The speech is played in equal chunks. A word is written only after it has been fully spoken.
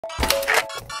Two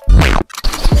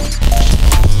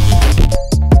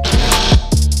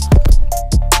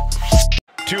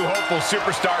hopeful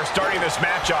superstars starting this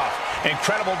match off.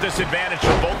 Incredible disadvantage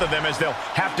for both of them as they'll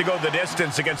have to go the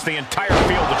distance against the entire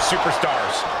field of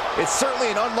superstars. It's certainly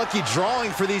an unlucky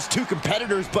drawing for these two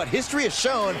competitors, but history has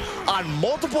shown on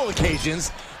multiple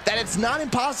occasions that it's not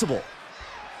impossible.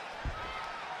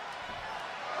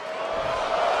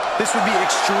 This would be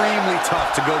extremely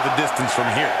tough to go the distance from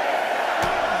here.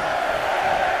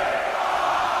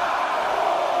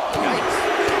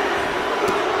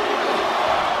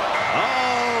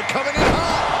 Coming in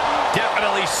hot.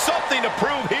 Definitely something to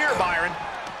prove here, Byron.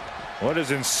 What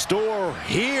is in store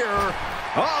here?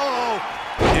 Uh-oh.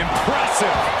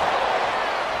 Impressive.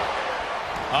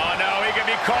 Oh, no, he can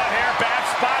be caught here. Bad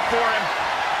spot for him.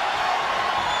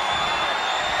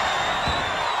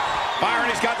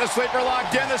 Byron, he's got the sleeper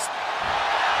locked in.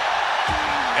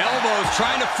 Elbows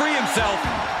trying to free himself,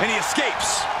 and he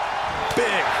escapes.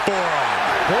 Big forearm.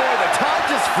 Boy, the time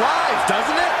just flies,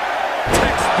 doesn't it?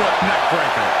 Textbook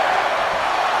neckbreaker.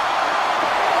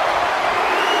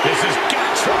 This has got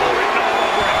trouble written all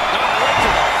over it. Right to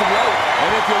the throat. And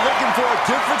if you're looking for a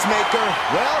difference maker,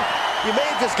 well, you may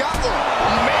have just got one.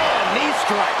 Man, knee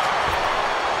strike.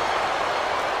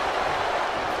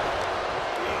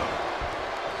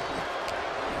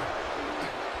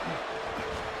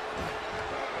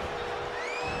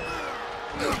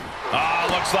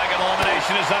 Looks like an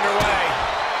elimination is underway.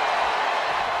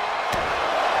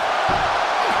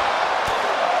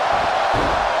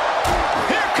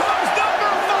 Here comes number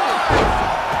 5.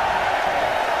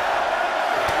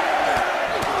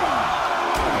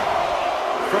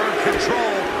 Firm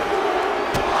control.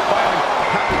 Byron,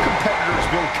 how do competitors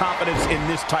build confidence in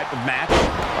this type of match?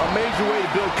 A major way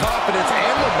to build confidence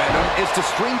and momentum is to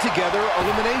string together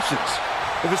eliminations.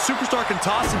 If a superstar can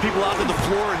toss some people out to the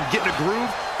floor and get in a groove,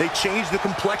 they change the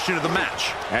complexion of the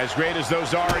match. As great as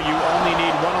those are, you only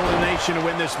need one elimination to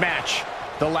win this match.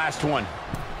 The last one.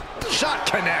 Shot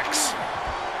connects.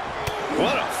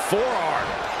 What a forearm.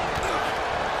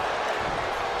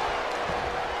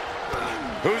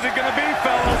 Who's it gonna be,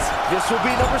 fellas? This will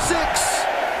be number 6.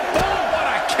 Oh, what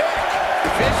a kick!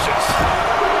 Vicious.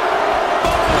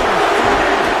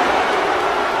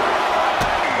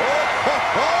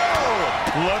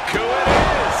 Look who it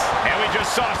is! And we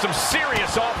just saw some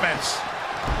serious offense.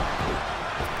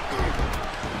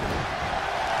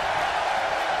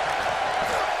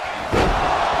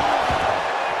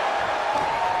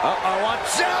 Uh-oh,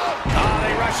 watch out! Ah,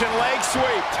 the Russian leg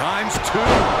sweep. ×2.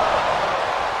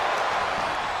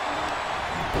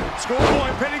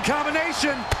 Scoreboard, pending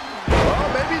combination.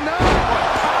 Oh, maybe not.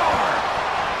 Power!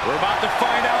 We're about to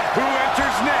find out who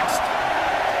enters next.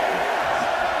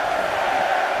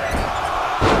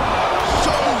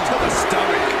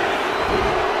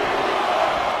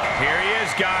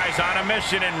 Guys on a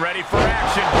mission and ready for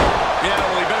action. Yeah,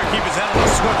 well, he better keep his head on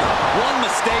a swivel. One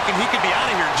mistake and he could be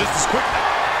out of here just as quickly.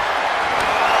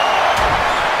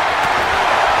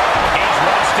 He's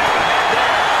one step ahead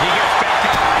there. He gets back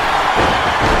up.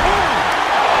 Boom!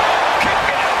 Kick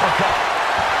and uppercut.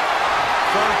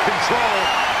 Firm control.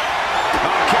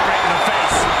 Oh, kick right in the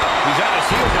face. He's on his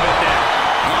heels a bit now.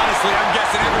 Honestly, I'm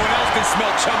guessing everyone else can smell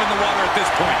chum in the water at this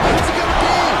point. What's it gonna be?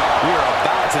 We are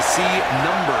about to see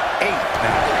number 8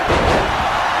 now.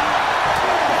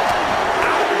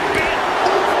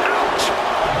 Ouch!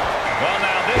 Well,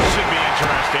 now this should be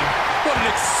interesting. What an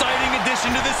exciting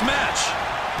addition to this match.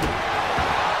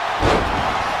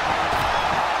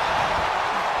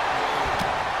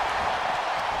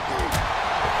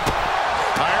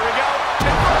 Here we go.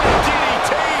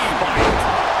 DDT.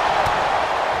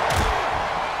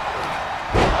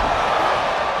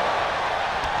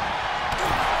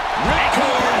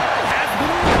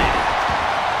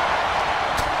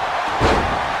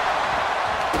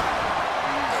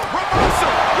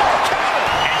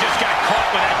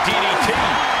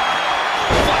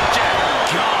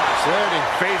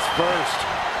 Face first.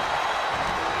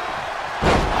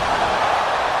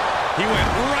 He went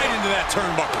right into that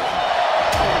turnbuckle.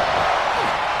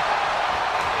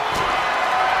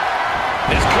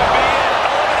 This could be it.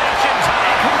 Elimination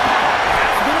time.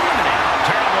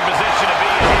 Terrible position to be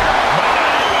in here. But not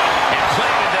anyway. And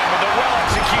planted them with a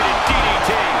well-executed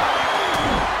DDT.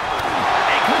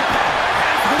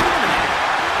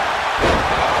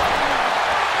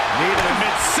 Needed a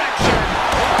midsection.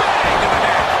 Bang to the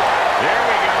neck. There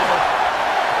we go.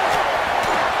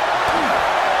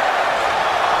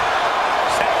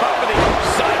 Step up with the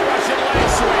side Russian leg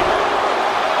sweep.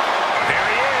 There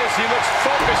he is. He looks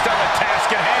focused on the task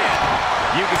at hand.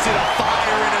 You can see the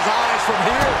fire in his eyes from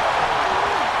here.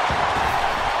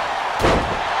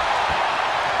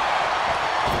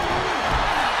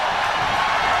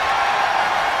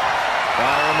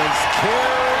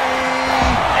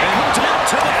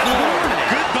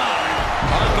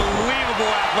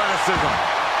 athleticism.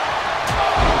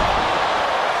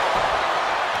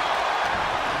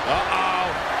 Uh-oh.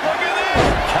 Look at this.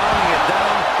 Counting it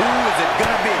down. Who is it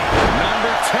going to be?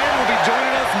 Number 10 will be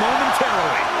joining us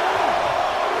momentarily.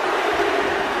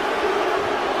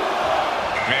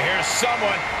 And here's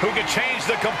someone who can change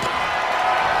the Exploder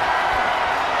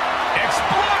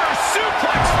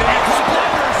suplex.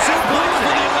 Exploder suplex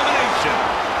for the elimination.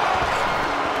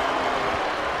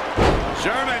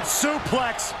 German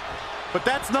suplex, but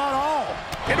that's not all.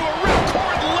 Into a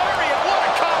ripcord lariat. What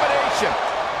a combination.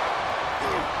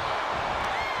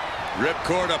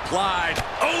 Ripcord applied.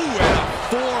 Oh, and a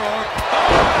forearm. Oh,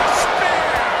 a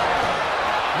spear.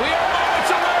 We are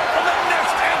moments away from the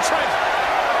next entrant.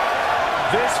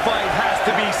 This fight has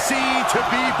to be seen to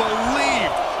be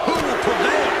believed. Who will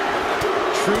prevail?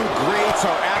 True greats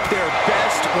are at their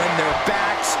best when their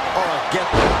backs are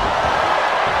against them.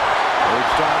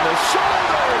 Perched on the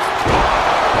shoulders.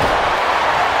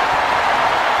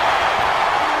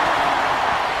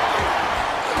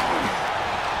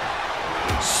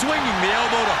 Swinging the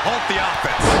elbow to halt the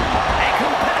offense. A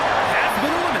competitor has been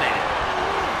eliminated.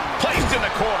 Placed in the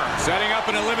corner. Setting up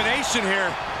an elimination here.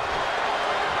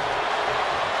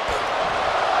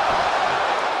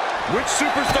 Which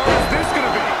superstar is this going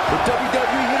to be? The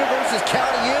WWE Universe is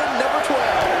counting in number 12.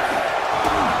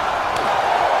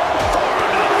 Thor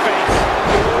into the face.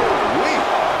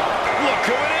 Look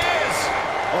who it is.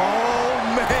 Oh,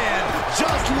 man.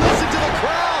 Just listen to the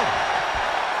crowd.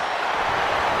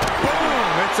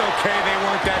 Boom. It's okay. They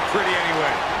weren't that pretty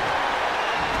anyway.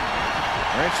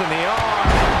 Wrench in the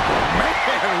arm. Man,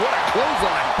 what a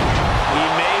clothesline. He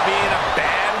may be in a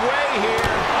bad way here.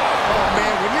 Oh,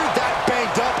 man, when you're that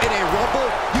banged up in a rumble,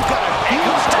 you got a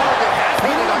huge target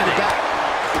painted on your back.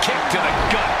 Kick to the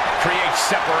gut creates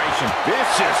separation.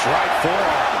 Vicious right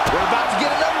forearm. We're about to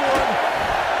get another one.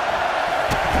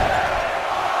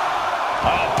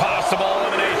 Oh, possible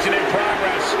elimination in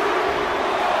progress.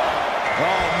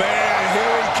 Oh, man,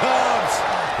 here he comes.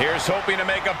 Here's hoping to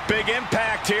make a big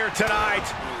impact here tonight.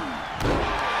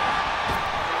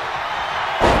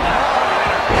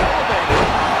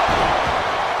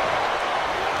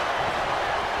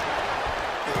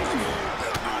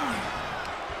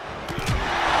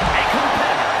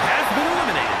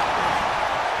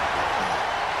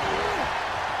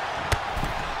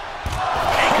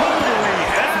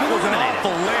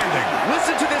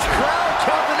 Listen to this crowd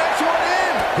count the next one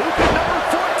in. Who could number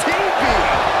 14 be?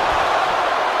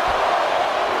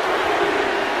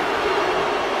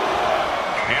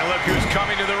 And look who's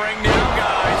coming to the ring now,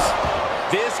 guys.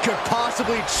 This could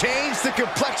possibly change the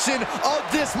complexion of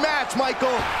this match,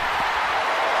 Michael.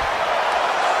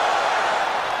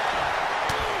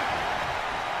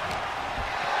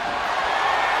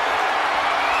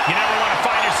 You never want to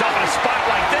find yourself in a spot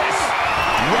like this.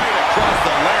 Right across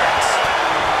the larynx.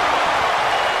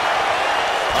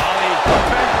 Ollie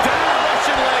bent down,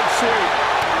 Russian leg sweep.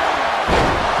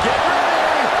 Get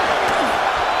ready.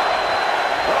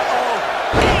 Uh-oh.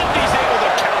 And he's able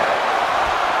to counter.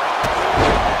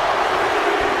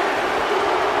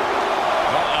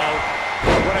 Uh-oh.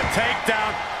 What a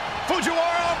takedown.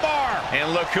 Fujiwara armbar. And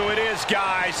look who it is,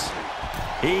 guys.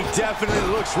 He definitely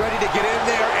looks ready to get in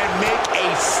there and make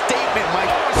a statement, Mike.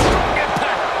 Oh, strong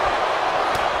impact.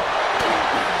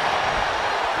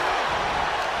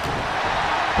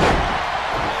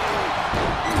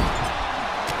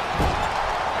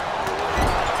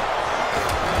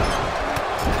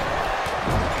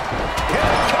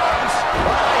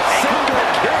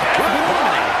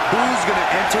 Who's going to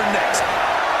enter next?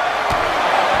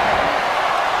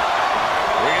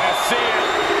 We're going to see it.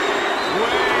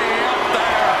 Way up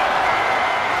there.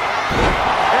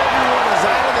 Everyone is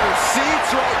out of their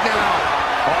seats right now.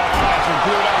 All eyes are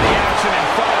glued on the action in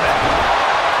front of them.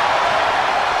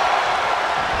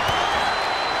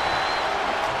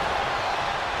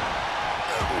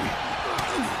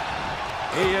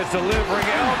 He is delivering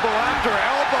elbow after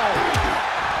elbow.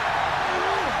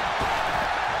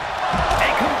 A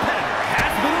competitor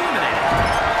has been eliminated.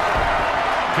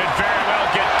 Could very well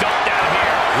get dumped out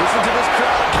here. Listen to this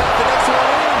crowd count the next one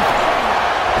in.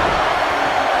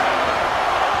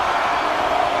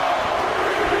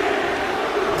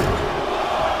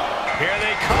 Here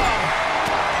they come.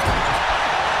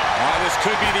 Oh, this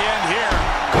could be the end here.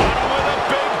 Caught him with a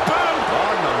big boot.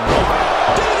 On the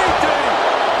mark. DDT.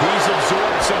 He's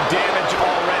absorbed some damage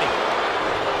already.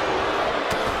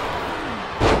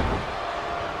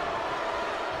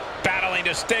 Battling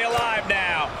to stay alive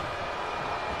now.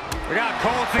 We got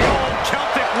called the old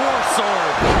Celtic War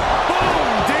Sword. Boom!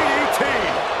 DDT.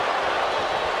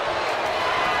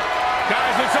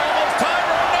 Guys, it's almost time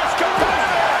for our next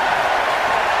competitor.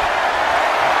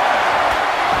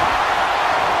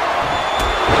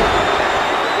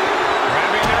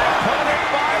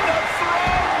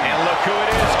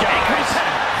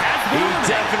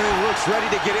 looks ready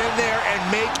to get in there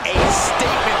and make a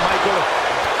statement, Michael.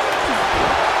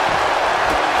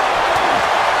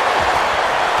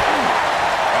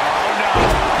 Oh, no.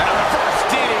 And a reverse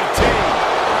DDT.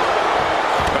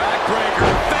 Backbreaker,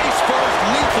 face first,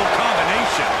 lethal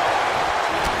combination.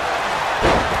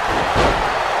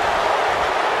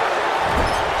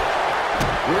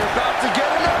 We're about to get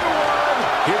another one.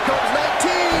 Here comes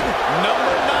 19.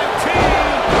 Number 19.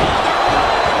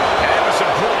 And with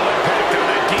some brutal impact on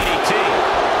that DDT.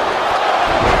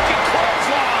 Working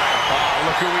clothesline. Oh,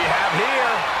 look who we have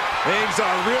here. Things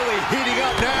are really heating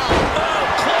up now. Oh,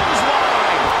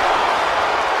 clothesline.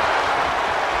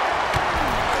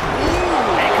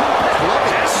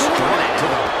 Clubbing straight to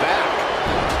the back.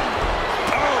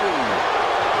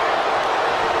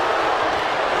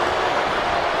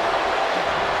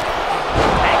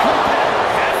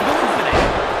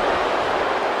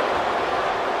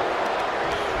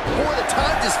 Boy, the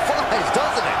time just flies,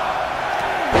 doesn't it?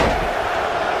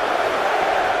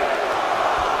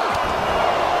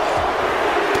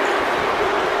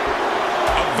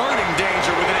 Averting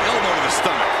danger with an elbow to the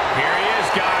stomach. Here he is,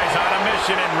 guys, on a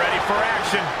mission and ready for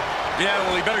action. Yeah,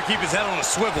 well, he better keep his head on a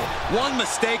swivel. One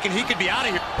mistake and he could be out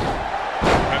of here.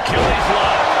 Achilles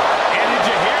lock. And did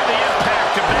you hear the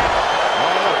impact of that?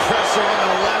 Oh, the pressure on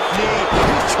the left knee.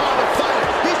 He's trying to fight it.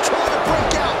 He's trying to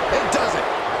break out. And does it.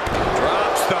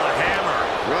 Drops the hammer.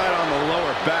 Right on the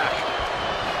lower back.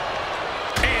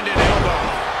 And an elbow.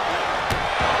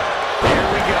 Here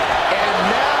we go. And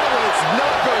now it's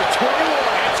number 21.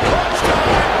 It's crunch time.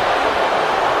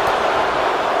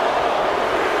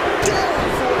 Down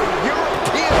for the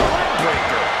European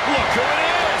Breaker. Look who it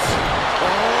is.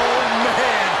 Oh,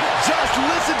 man. Just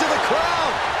listen to the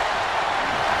crowd.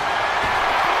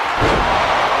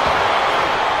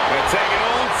 Gonna take it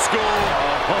old school.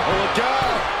 Oh, look out.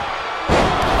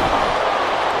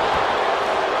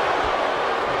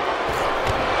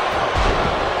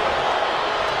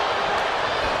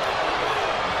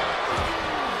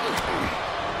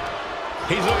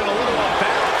 He's looking a little off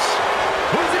balance.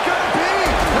 Who's it going to be?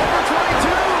 Number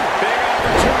 22. Big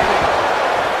opportunity.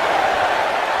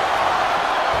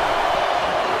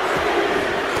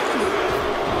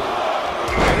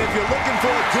 And if you're looking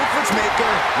for a difference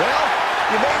maker, well,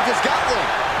 you may have just got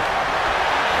one.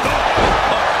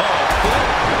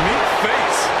 Meat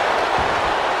face.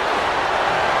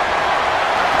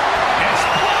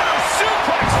 Exploder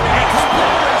suplex.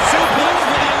 Exploder suplex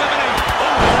for the elimination.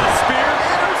 Oh, what a spear.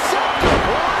 Interceptor,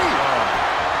 boy.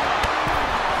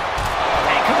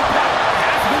 A competitor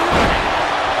has been eliminated.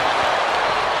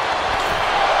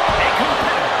 A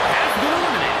competitor has been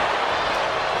eliminated.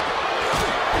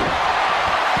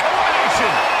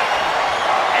 Elimination.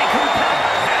 A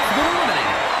competitor has been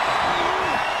eliminated.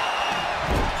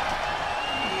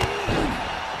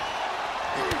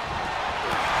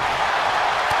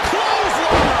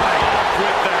 Clothesline. Off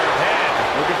with their head.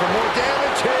 Looking for more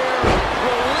damage here.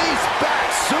 Release back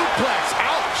suplex.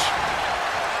 Ouch.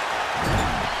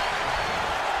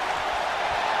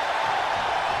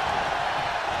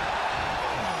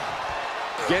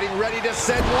 Getting ready to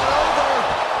send one over.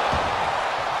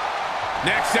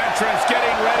 Next entrance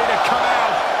getting ready to come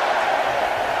out.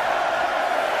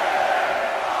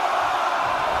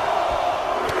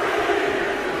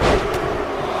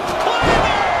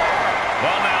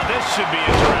 Well, now this should be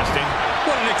interesting.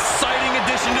 What an exciting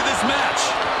addition to this match.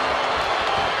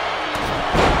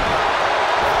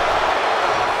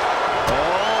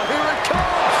 Oh, here it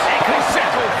comes.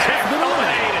 Sickle kick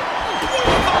eliminated.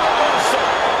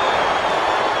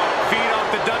 Feed off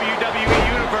the WWE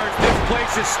Universe. This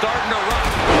place is starting to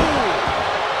rock.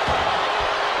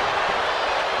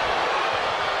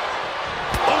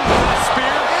 Oh, what a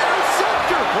spear.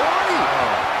 Interceptor, boy.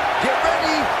 Get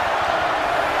ready.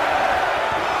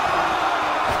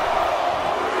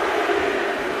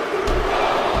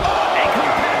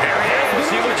 There he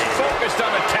is. He looks focused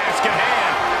on the task at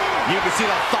hand. You can see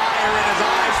the fire in his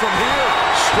eyes from here.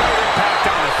 Straight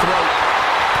impact on the throat.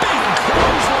 Big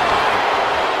clothesline.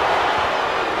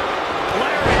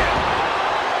 Lariat.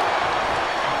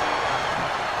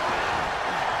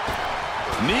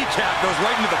 Kneecap goes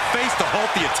right into the face to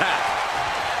halt the attack.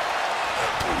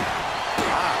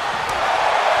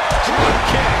 Drop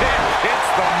kick. Hits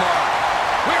the mark.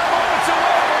 We're moments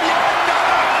away from yet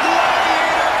another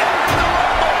gladiator into the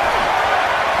Rumble.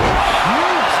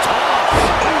 Huge toss.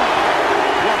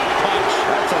 What a punch.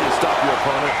 That's how you stop your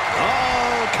opponent.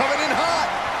 Oh, coming in hot.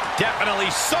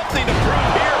 Definitely something to prove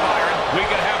here, Byron. We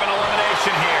could have an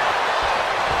elimination here.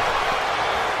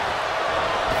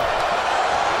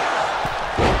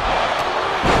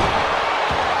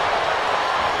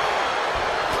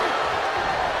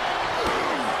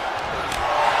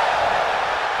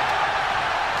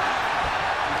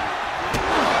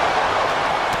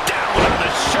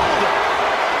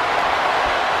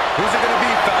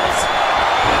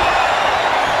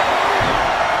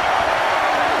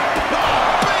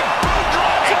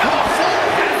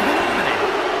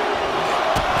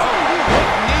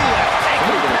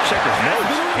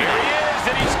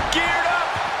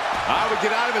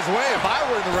 of his way if I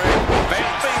were in the ring.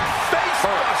 Jumping face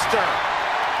buster.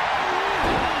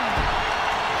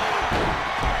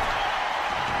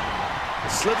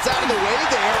 Slips out of the way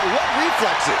there. What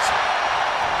reflexes?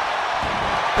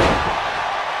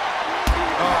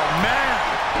 Oh, man.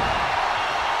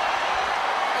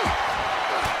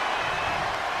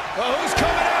 Oh, who's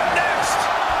coming up next?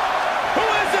 Who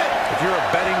is it? If you're a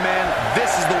betting man,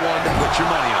 this is the one to put your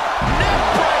money on.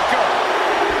 Neckbreaker.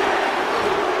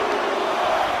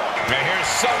 Now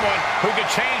here's someone who could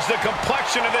change the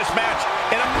complexion of this match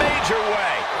in a major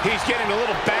way. He's getting a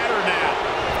little battered now.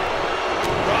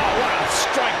 Oh, what a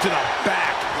strike to the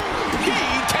back. He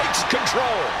takes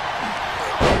control.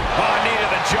 Oh, knee to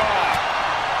the jaw.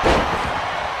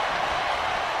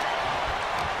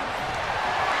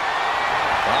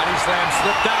 Body slam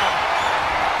slipped out.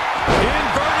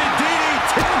 Inverted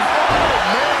DDT. Oh,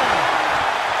 man.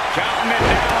 Counting it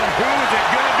down. Who is it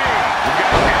going to be? We've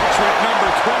got entrant number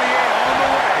 28 on the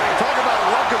way. Talk about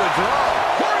luck of the draw.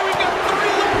 Corey, we've got 3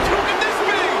 left. Who can this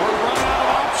be? We're running out of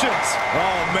options.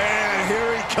 Oh, man,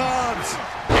 here he comes.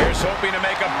 Here's hoping to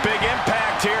make a big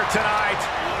impact here tonight.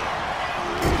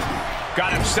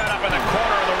 Got him set up in the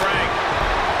corner of the ring.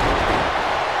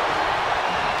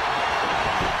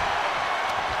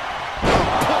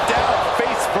 Put down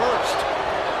face first.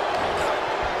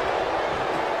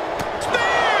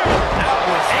 Spear! That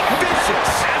was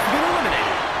vicious. Has been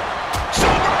eliminated.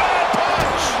 Superman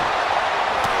punch!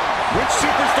 Which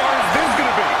superstar is this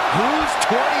going to be? Who's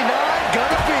 29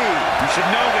 gonna be? You should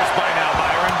know this by now,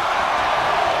 Byron.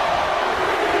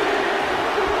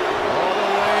 All the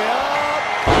way up.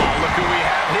 Oh, look who we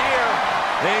have here.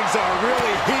 Things are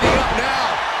really heating up now.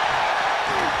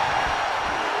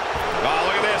 Oh,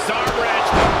 look at this arm wrench.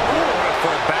 Ooh,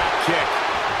 for a back kick.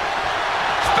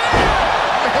 Man,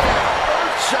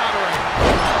 earth-shattering.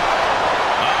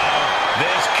 Uh-oh,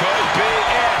 this could be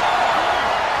it.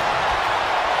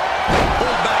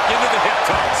 Pulled back into the hip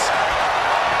toss.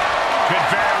 Could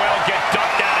very well get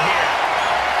ducked out here.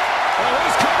 Oh,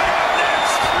 who's coming up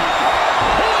next?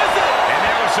 Who is it? And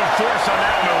there was some force on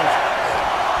that move.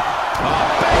 Oh,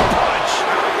 big punch.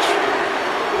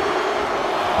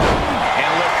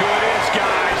 And look who it is,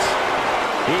 guys.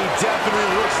 He definitely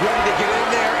looks ready to get in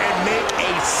there and make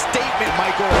a statement,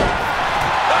 Michael.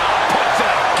 Punch to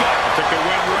the gut. Took the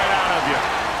wind right out of you.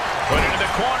 Put it in the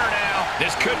corner now.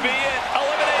 This could be it.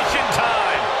 Elimination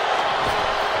time.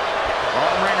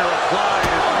 Arm wringer applied.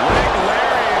 Leg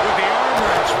lariat with the arm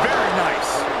wrench. Very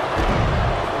nice.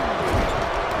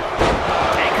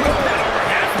 A competitor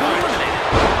has been eliminated.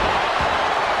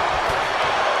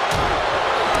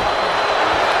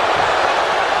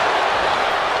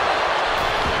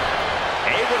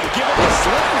 Able to give him the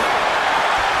slip.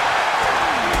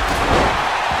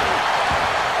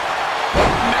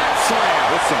 Mat slam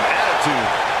with some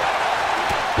attitude.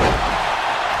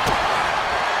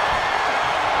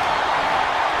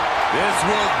 This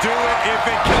will do it if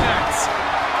it connects.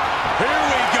 Here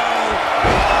we go.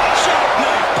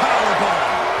 Jackknife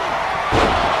powerbomb.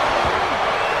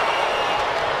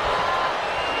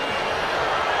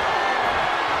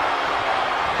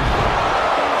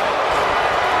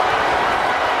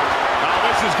 Oh,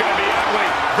 this is going to be ugly.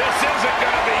 This isn't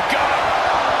going to be good.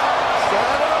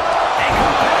 A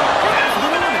competitor has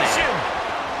been eliminated.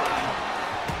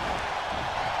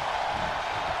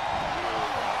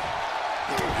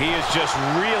 He is just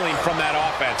reeling from that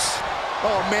offense.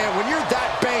 Oh, man, when you're that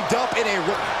banged up in a... This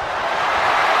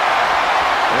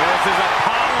is a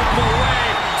powerful way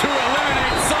to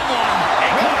eliminate someone. A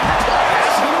competitor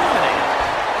has been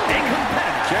eliminated. A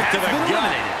competitor Kick to has the been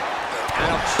gut. eliminated. And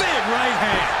a big right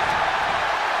hand.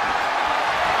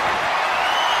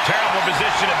 Terrible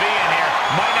position to be in here.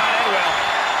 Might not end well.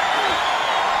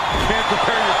 Can't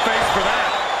prepare your face for that.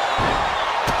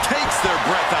 Takes their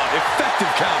breath out.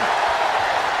 Effective counter.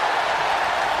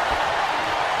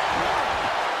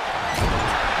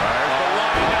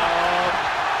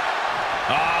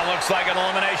 Looks like an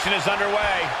elimination is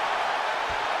underway.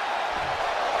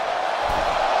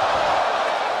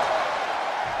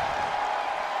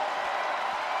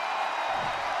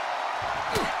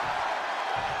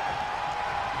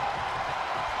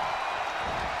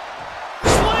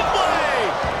 Sling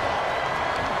blade.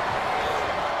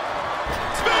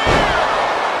 Spear.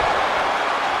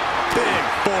 Big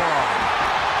forearm.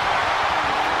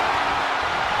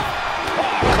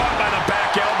 Oh, caught by the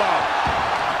back elbow.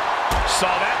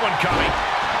 Saw that one coming.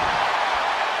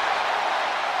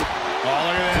 Oh,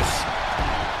 look at this.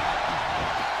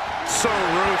 So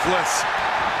ruthless.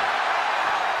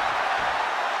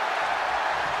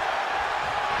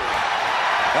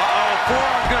 Uh-oh,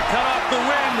 forearm gonna cut off the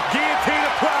wind. Guillotine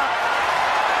applied.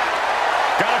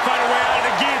 Got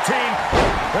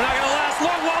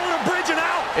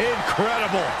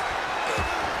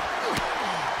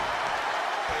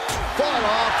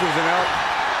wasn't out.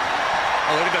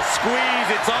 Oh, look at the squeeze.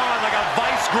 It's on like a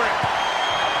vice grip.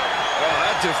 Oh,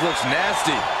 that just looks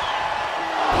nasty.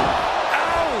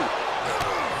 Ow!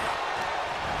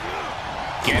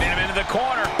 Getting him into the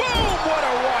corner. Boom! What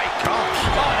a right punch.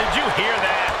 Oh, did you hear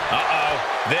that? Uh-oh.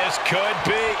 This could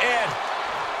be it.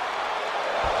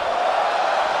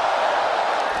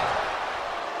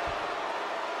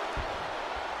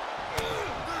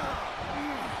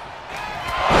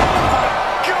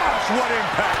 Gosh, what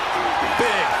impact.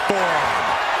 Big forearm.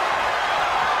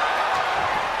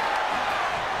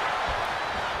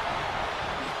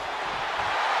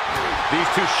 These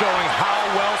two showing how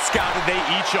well scouted they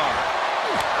each are.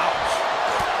 Ouch.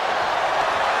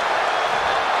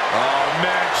 Oh,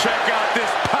 man, check out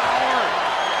this power.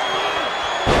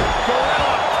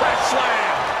 Gorilla press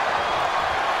slam.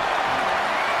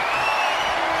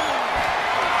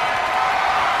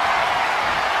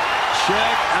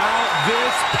 Check out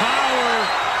this power.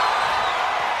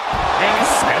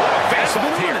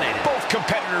 Fastball here. Both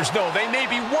competitors know they may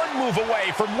be one move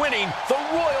away from winning the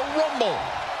Royal Rumble.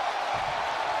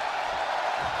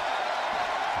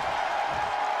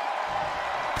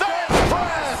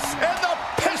 And the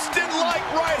piston-like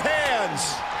right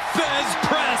hands. Fez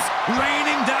press,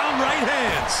 raining down right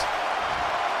hands.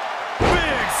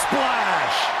 Big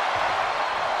splash.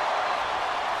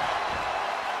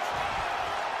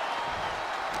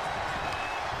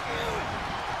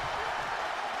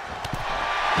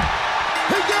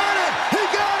 He got it! He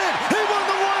got it! He won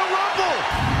the Royal Rumble!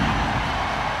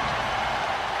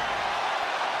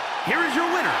 Here is your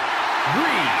winner,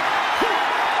 Reed.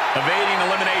 Evading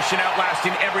elimination,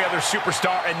 outlasting every other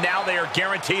superstar, and now they are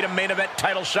guaranteed a main event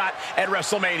title shot at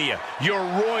WrestleMania. Your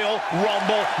Royal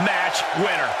Rumble match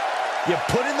winner. You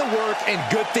put in the work and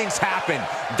good things happen.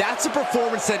 That's a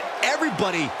performance that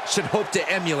everybody should hope to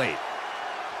emulate.